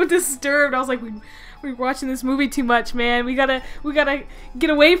be so disturbed. I was like, we're watching this movie too much, man. We gotta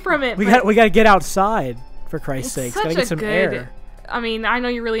get away from it. We gotta get outside, for Christ's sake. Gotta get some air. I mean, I know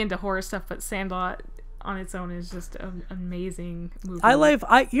you're really into horror stuff, but Sandlot on its own is just an amazing movie.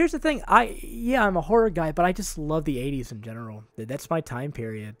 Here's the thing. I'm a horror guy, but I just love the 80s in general. That's my time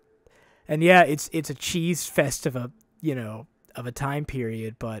period. And yeah, it's a cheese fest of a time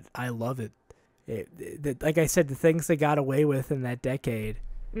period, but I love it. Like I said, the things they got away with in that decade,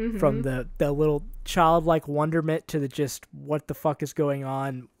 from the little childlike wonderment to the just what the fuck is going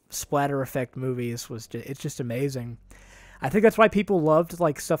on splatter effect movies it's just amazing. I think that's why people loved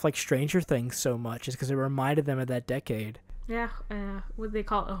like stuff like Stranger Things so much, is because it reminded them of that decade. Yeah, what they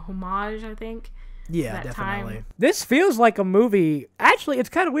call it, a homage, I think. Yeah, definitely. Time. This feels like a movie. Actually, it's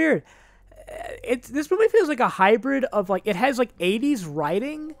kind of weird. This movie feels like a hybrid of like, it has like 80s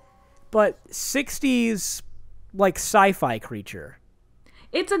writing, but 60s like sci-fi creature.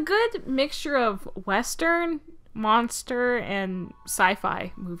 It's a good mixture of Western, monster, and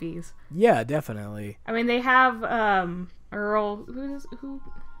sci-fi movies. Yeah, definitely. I mean, they have Earl, who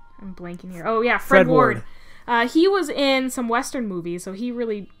I'm blanking here. Oh yeah, Fred Ward. He was in some Western movies, so he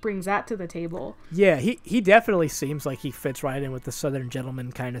really brings that to the table. Yeah, he definitely seems like he fits right in with the Southern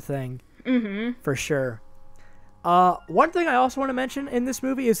gentleman kind of thing. For sure. One thing I also want to mention in this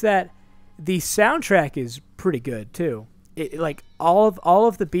movie is that the soundtrack is pretty good too. Like all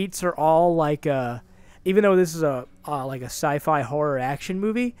of the beats are all like even though this is a like a sci-fi horror action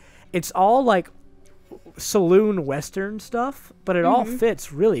movie, it's all like saloon western stuff, but it all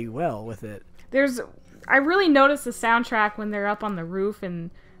fits really well with it. I really noticed the soundtrack when they're up on the roof and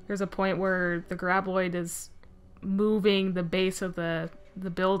there's a point where the graboid is moving the base of the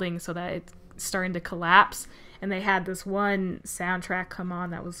building so that it's starting to collapse, and they had this one soundtrack come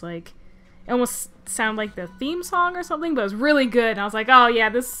on that was like, it almost sounded like the theme song or something, but it was really good. And I was like, oh yeah,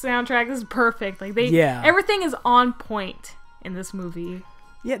 this soundtrack, this is perfect. Like everything is on point in this movie.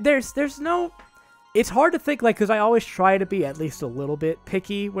 Yeah, there's no, it's hard to think, like, because I always try to be at least a little bit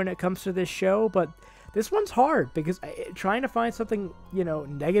picky when it comes to this show, but this one's hard because trying to find something,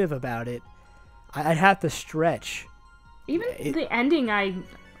 negative about it, I'd have to stretch. Even the ending I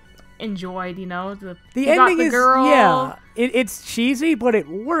enjoyed, the ending the is girl. Yeah, it's cheesy, but it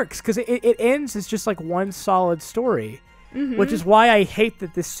works because it ends as just like one solid story, which is why I hate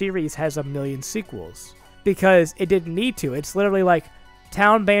that this series has a million sequels, because it didn't need to. It's literally like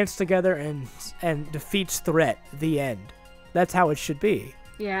town bands together and defeats threat. The end. That's how it should be.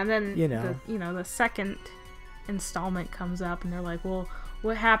 Yeah, and then the second installment comes up, and they're like, well,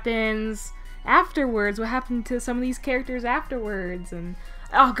 what happens afterwards? What happened to some of these characters afterwards? And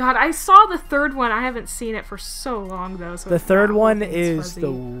oh god, I saw the third one. I haven't seen it for so long though. So the third one is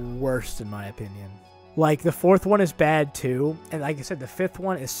the worst in my opinion. Like, the fourth one is bad too, and like I said, the fifth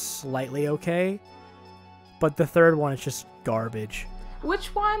one is slightly okay, but the third one is just garbage.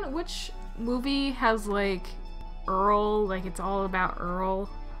 Which movie has like Earl? Like, it's all about Earl,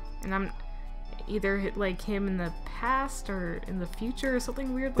 and I'm either like him in the past or in the future or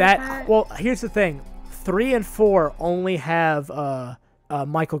something weird like that. Well, here's the thing: 3 and 4 only have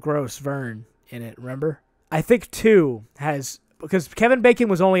Michael Gross Vern in it. Remember? I think 2 has, because Kevin Bacon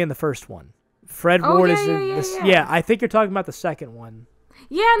was only in the first one. Fred Ward is in this. Yeah, I think you're talking about the second one.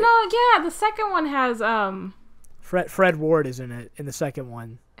 The second one has Fred Ward is in it in the second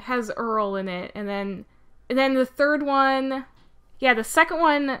one. Has Earl in it, and then the third one, the second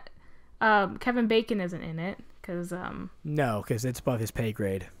one, Kevin Bacon isn't in it because no, because it's above his pay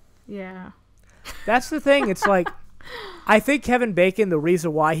grade. Yeah, that's the thing. It's like, I think Kevin Bacon, the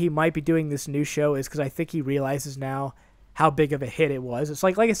reason why he might be doing this new show is because I think he realizes now how big of a hit it was. It's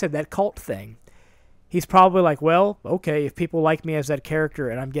like I said, that cult thing. He's probably like, well, okay, if people like me as that character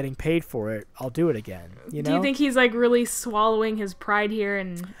and I'm getting paid for it, I'll do it again. Do you think he's like really swallowing his pride here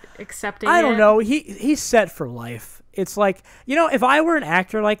and accepting it? I don't know. He's set for life. It's like, if I were an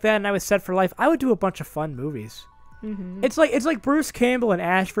actor like that and I was set for life, I would do a bunch of fun movies. Mm-hmm. It's like Bruce Campbell in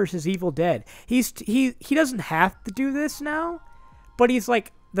Ash vs. Evil Dead. He doesn't have to do this now, but he's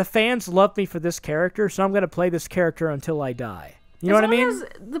like, the fans love me for this character, so I'm going to play this character until I die. You know what I mean? As long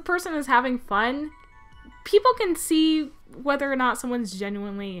as the person is having fun, people can see whether or not someone's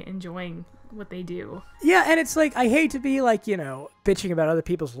genuinely enjoying what they do. Yeah, and it's like, I hate to be like, bitching about other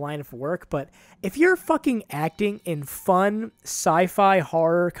people's line of work, but if you're fucking acting in fun sci-fi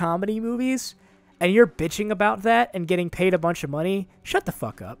horror comedy movies and you're bitching about that and getting paid a bunch of money, shut the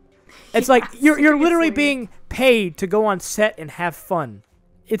fuck up. It's like, you're literally being paid to go on set and have fun.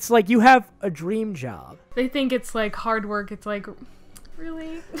 It's like you have a dream job. They think it's like hard work. It's like,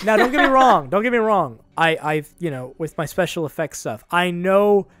 really? Now, don't get me wrong. Don't get me wrong. I've with my special effects stuff, I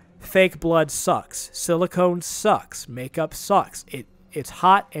know fake blood sucks. Silicone sucks. Makeup sucks. It's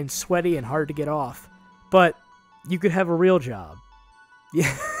hot and sweaty and hard to get off. But you could have a real job.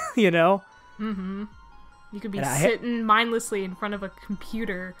 Yeah, Mm-hmm. You could be sitting mindlessly in front of a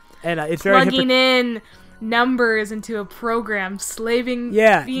computer, and it's very plugging in numbers into a program, slaving.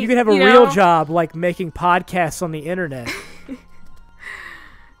 Yeah, you could have a real job, like making podcasts on the internet.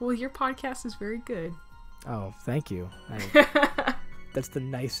 Well, your podcast is very good. Oh, thank you. That's the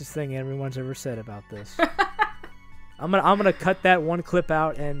nicest thing everyone's ever said about this. I'm gonna cut that one clip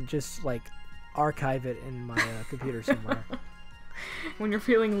out and just like archive it in my computer somewhere. When you're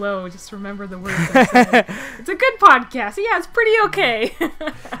feeling low, just remember the words I said. It's a good podcast. Yeah, it's pretty okay.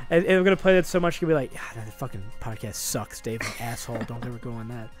 And we're going to play that so much, you'll be like, that fucking podcast sucks, Dave, an asshole. Don't ever go on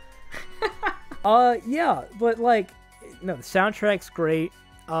that. Yeah, but like, no, the soundtrack's great.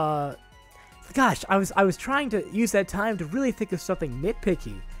 Gosh, I was trying to use that time to really think of something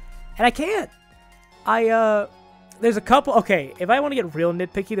nitpicky, and I can't. There's a couple, okay, if I want to get real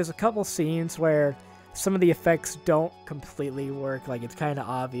nitpicky, there's a couple scenes where some of the effects don't completely work. Like, it's kind of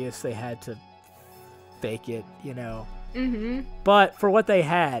obvious they had to fake it, Mm-hmm. But for what they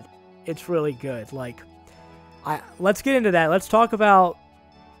had, it's really good. Like, let's get into that. Let's talk about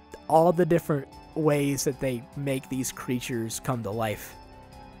all the different ways that they make these creatures come to life.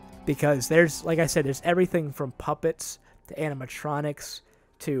 Because there's, like I said, there's everything from puppets to animatronics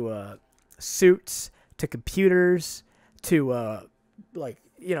to suits to computers to,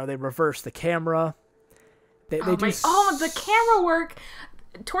 they reverse the camera. The camera work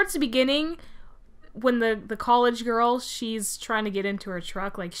towards the beginning, when the college girl, she's trying to get into her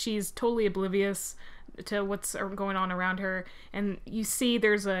truck, like she's totally oblivious to what's going on around her, and you see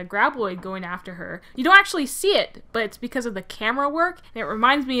there's a graboid going after her. You don't actually see it, but it's because of the camera work. And it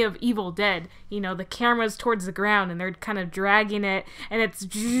reminds me of Evil Dead. You know, the camera's towards the ground and they're kind of dragging it, and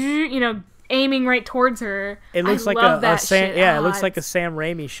it's, you know, aiming right towards her. It looks like a Sam, yeah, it looks like a Sam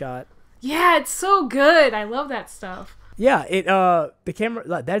Raimi shot. Yeah, it's so good. I love that stuff. Yeah, the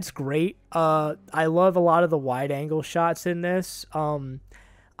camera, that's great. I love a lot of the wide angle shots in this.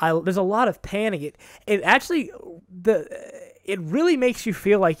 There's a lot of panning. It actually, it really makes you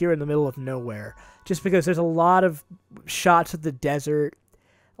feel like you're in the middle of nowhere, just because there's a lot of shots of the desert.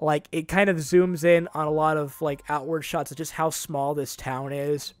 Like, it kind of zooms in on a lot of, like, outward shots of just how small this town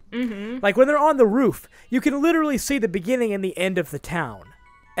is. Mm-hmm. Like, when they're on the roof, you can literally see the beginning and the end of the town.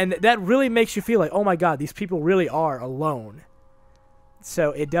 And that really makes you feel like, oh my god, these people really are alone.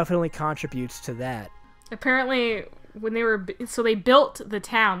 So it definitely contributes to that. Apparently, when they built the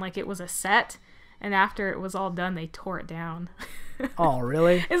town like it was a set, and after it was all done, they tore it down. Oh,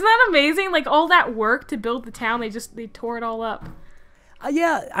 really? Isn't that amazing? Like, all that work to build the town, they tore it all up.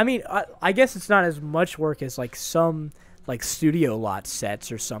 Yeah, I mean, I guess it's not as much work as, like, some, like, studio lot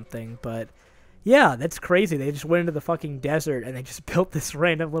sets or something, but yeah, that's crazy. They just went into the fucking desert and they just built this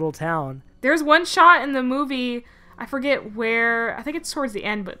random little town. There's one shot in the movie, I forget where, I think it's towards the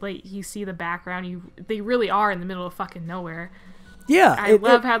end, but, like, you see the background, they really are in the middle of fucking nowhere. Yeah. I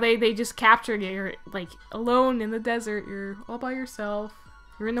love how they just captured you. You're, like, alone in the desert, you're all by yourself,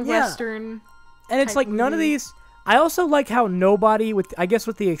 you're in the Western. And it's like, none of these, I also like how nobody, with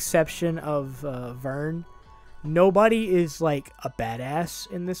the exception of Vern, nobody is, like, a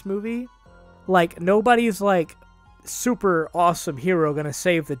badass in this movie. Like, nobody's, like, super awesome hero gonna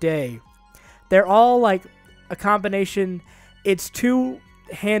save the day. They're all, like, a combination. It's two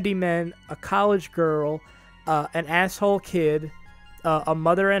handymen, a college girl, an asshole kid, a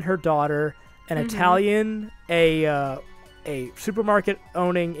mother and her daughter, an Italian, a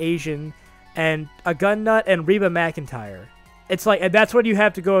supermarket-owning Asian, and a gun nut, and Reba McEntire. It's like, and that's what you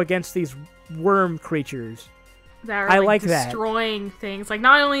have to go against these worm creatures. That are, like, destroying things. Like,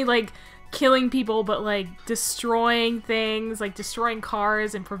 not only, like, killing people, but, like, destroying things, like destroying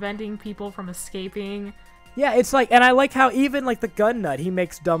cars and preventing people from escaping. Yeah, it's like, and I like how even, like, the gun nut, he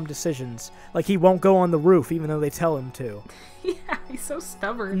makes dumb decisions. Like, he won't go on the roof even though they tell him to. Yeah, he's so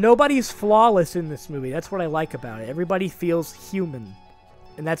stubborn. Nobody's flawless in this movie. That's what I like about it. Everybody feels human.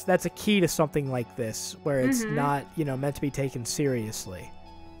 And that's a key to something like this, where it's not, you know, meant to be taken seriously.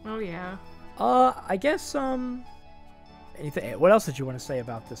 Oh, yeah. I guess, anything, what else did you want to say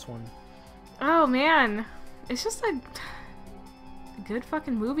about this one? Oh, man. It's just a good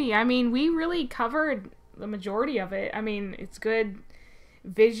fucking movie. I mean, we really covered the majority of it. I mean, it's good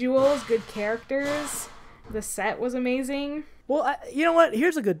visuals, good characters. The set was amazing. Well, you know what?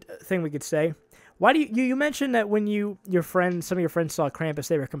 Here's a good thing we could say. Why do you mentioned that when some of your friends saw Krampus,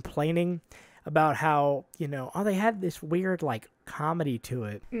 they were complaining about how, you know, they had this weird, like, comedy to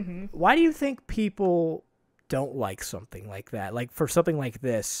it. Mm-hmm. Why do you think people don't like something like that, like for something like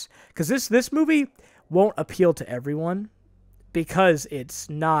this? Because this movie won't appeal to everyone because it's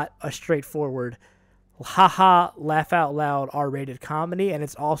not a straightforward haha laugh out loud R-rated comedy, and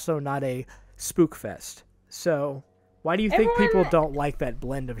it's also not a spook fest. So why do you think people don't like that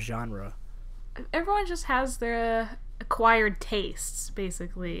blend of genre? Everyone just has their acquired tastes,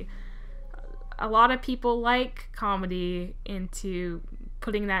 basically. A lot of people like comedy into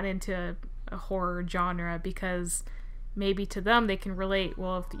putting that into a horror genre because maybe to them they can relate.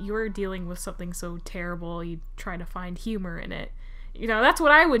 Well, if you're dealing with something so terrible, you try to find humor in it. You know, that's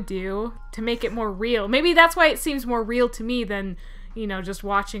what I would do to make it more real. Maybe that's why it seems more real to me than, you know, just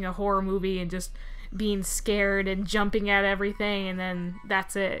watching a horror movie and just being scared and jumping at everything and then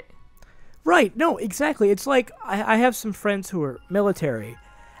that's it. Right. No, exactly. It's like I have some friends who are military,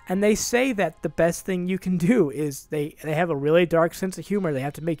 and they say that the best thing you can do is they have a really dark sense of humor. They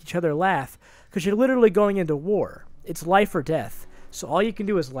have to make each other laugh because you're literally going into war. It's life or death. So all you can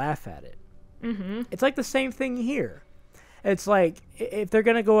do is laugh at it. Mm-hmm. It's like the same thing here. It's like if they're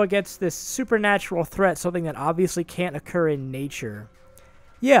going to go against this supernatural threat, something that obviously can't occur in nature,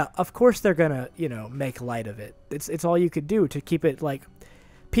 yeah, of course they're going to, you know, make light of it. It's all you could do to keep it like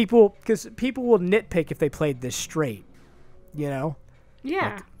because people will nitpick if they played this straight, you know?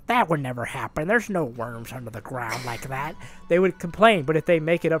 Yeah. Like, that would never happen. There's no worms under the ground like that. They would complain, but if they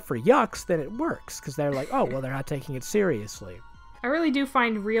make it up for yucks, then it works because they're like, oh, well, they're not taking it seriously. I really do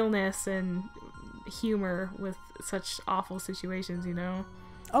find realness and humor with such awful situations, you know?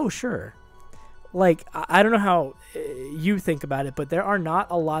 Oh, sure. like, I don't know how you think about it, but there are not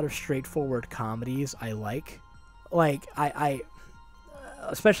a lot of straightforward comedies I like. Like, I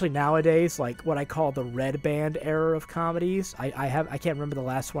especially nowadays, like what I call the red band era of comedies. I can't remember the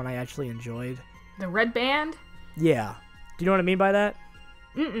last one I actually enjoyed. The red band? Yeah. Do you know what I mean by that?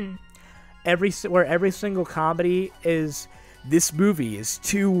 Mm-mm. Where every single comedy is, this movie is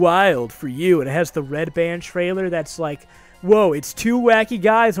too wild for you, and it has the red band trailer that's like, whoa, it's two wacky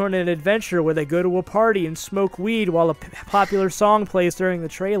guys on an adventure where they go to a party and smoke weed while a popular song plays during the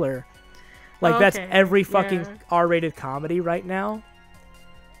trailer. Like, that's every fucking R-rated comedy right now,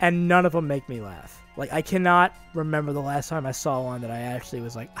 and none of them make me laugh. Like, I cannot remember the last time I saw one that I actually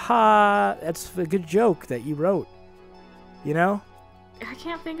was like, ha, that's a good joke that you wrote. You know? I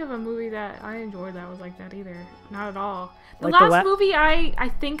can't think of a movie that I enjoyed that was like that either. Not at all. The Like last movie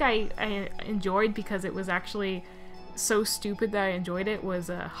I think I enjoyed because it was actually so stupid that I enjoyed it was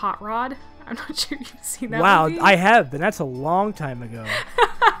Hot Rod. I'm not sure you've seen that movie. Wow, I have, but that's a long time ago.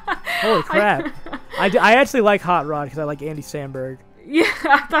 Holy crap. I actually like Hot Rod because I like Andy Samberg. Yeah,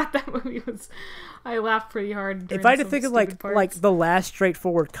 I thought that movie was... I laughed pretty hard. If I had to think of like the last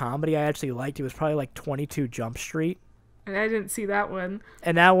straightforward comedy I actually liked, it was probably like 22 Jump Street. And I didn't see that one.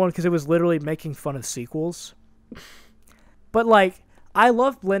 And that one, because it was literally making fun of sequels. But, like, I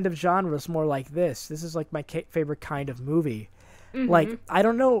love blend of genres more like this. This is, like, my favorite kind of movie. Mm-hmm. Like, I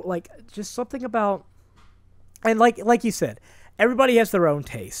don't know, like, just something about... And, like you said, everybody has their own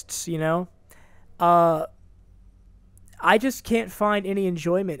tastes, you know? I just can't find any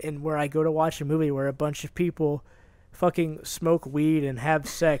enjoyment in where I go to watch a movie where a bunch of people fucking smoke weed and have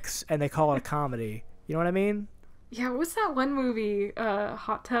sex and they call it a comedy. You know what I mean? Yeah, what's that one movie?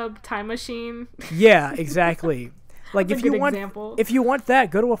 Hot Tub Time Machine? Yeah, exactly. Like, if you want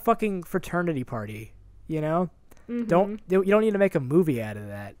that, go to a fucking fraternity party, you know? Mm-hmm. You don't need to make a movie out of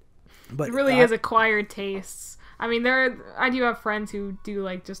that. But it really is acquired tastes. I mean, I do have friends who do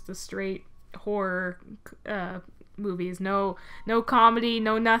like just the straight horror movies. No comedy,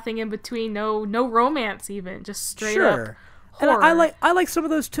 no nothing in between, no romance even, just straight up horror. And I like some of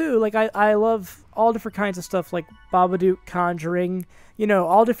those too. Like I love all different kinds of stuff, like Babadook, Conjuring, you know,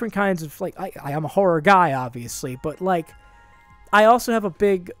 all different kinds of, like, I am a horror guy obviously, but like I also have a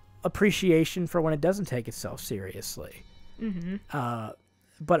big appreciation for when it doesn't take itself seriously. Mm-hmm.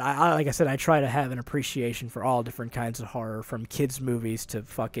 But I like I said, I try to have an appreciation for all different kinds of horror, from kids movies to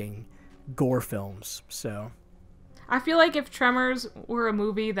fucking gore films. So I feel like if Tremors were a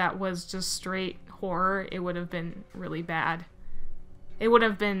movie that was just straight horror, it would have been really bad. It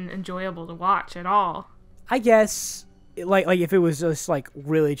wouldn't have been enjoyable to watch at all. I guess, like if it was just like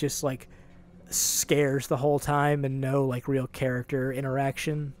really just like scares the whole time and no like real character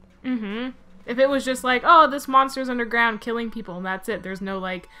interaction. Mm-hmm. If it was just like, oh, this monster's underground killing people and that's it. There's no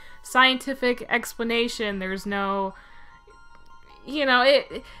like scientific explanation. There's no, you know,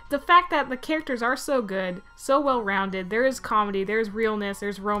 the fact that the characters are so good, so well-rounded. There is comedy, there's realness,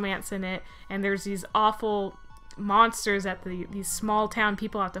 there's romance in it, and there's these awful monsters that these small town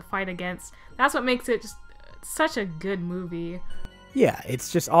people have to fight against. That's what makes it just such a good movie. Yeah,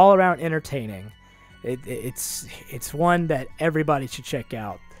 it's just all around entertaining. It's one that everybody should check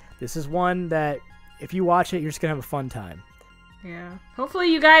out. This is one that if you watch it, you're just gonna have a fun time. Yeah.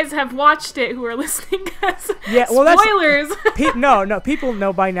 Hopefully you guys have watched it who are listening. Yeah, well, spoilers. No, people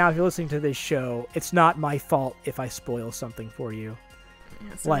know by now if you're listening to this show, it's not my fault if I spoil something for you.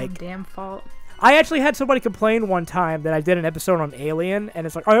 Yeah, it's like, my damn fault. I actually had somebody complain one time that I did an episode on Alien, and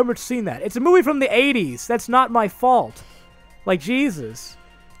it's like, I haven't seen that. It's a movie from the 80s. That's not my fault. Like, Jesus.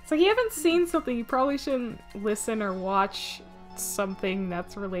 It's like, you haven't seen something, you probably shouldn't listen or watch something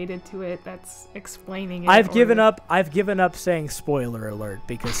that's related to it, that's explaining it. I've given up saying spoiler alert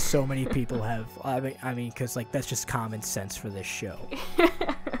because so many people have. I mean, because like that's just common sense for this show.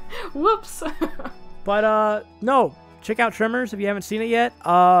 Whoops. But no, check out Tremors if you haven't seen it yet.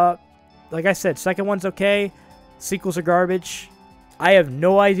 Like I said, second one's okay. Sequels are garbage. I have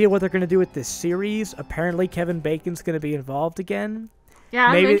no idea what they're gonna do with this series. Apparently, Kevin Bacon's gonna be involved again. Yeah,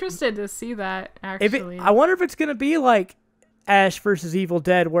 I'm interested to see that. Actually, I wonder if it's gonna be like Ash versus Evil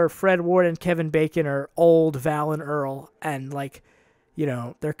Dead, where Fred Ward and Kevin Bacon are old Val and Earl, and like, you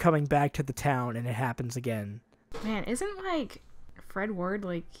know, they're coming back to the town, and it happens again. Man, isn't like Fred Ward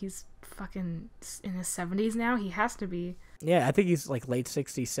like he's fucking in his 70s now? He has to be. Yeah, I think he's like late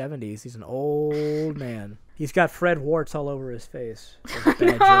 60s, 70s. He's an old man. He's got Fred warts all over his face. That was a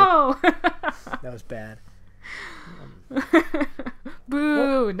bad no! joke. That was bad.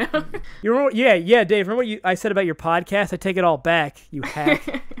 Boo! No. You remember? Yeah, Dave. Remember what I said about your podcast? I take it all back. You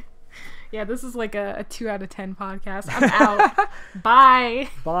hack. Yeah, this is like a 2 out of 10 podcast. I'm out. Bye.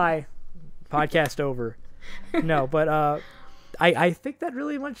 Bye. Podcast over. No, but I think that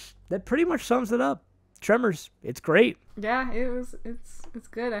pretty much sums it up. Tremors, it's great. Yeah, it's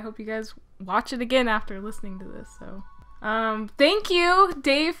good. I hope you guys watch it again after listening to this. So, thank you,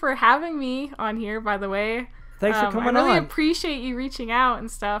 Dave, for having me on here. By the way, thanks for coming on. I really appreciate you reaching out and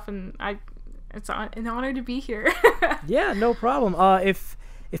stuff, and it's an honor to be here. Yeah, no problem. If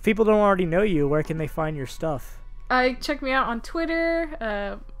people don't already know you, where can they find your stuff? Check me out on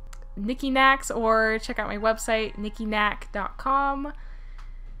Twitter, Nikkinacks, or check out my website, Nikkinacks.com.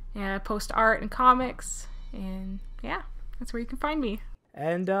 And I post art and comics, and yeah, that's where you can find me.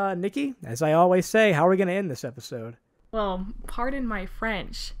 And Nikki, as I always say, how are we going to end this episode? Well, pardon my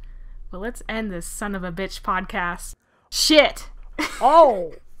French, but let's end this son of a bitch podcast. Shit!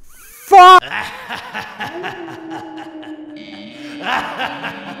 Oh, fuck!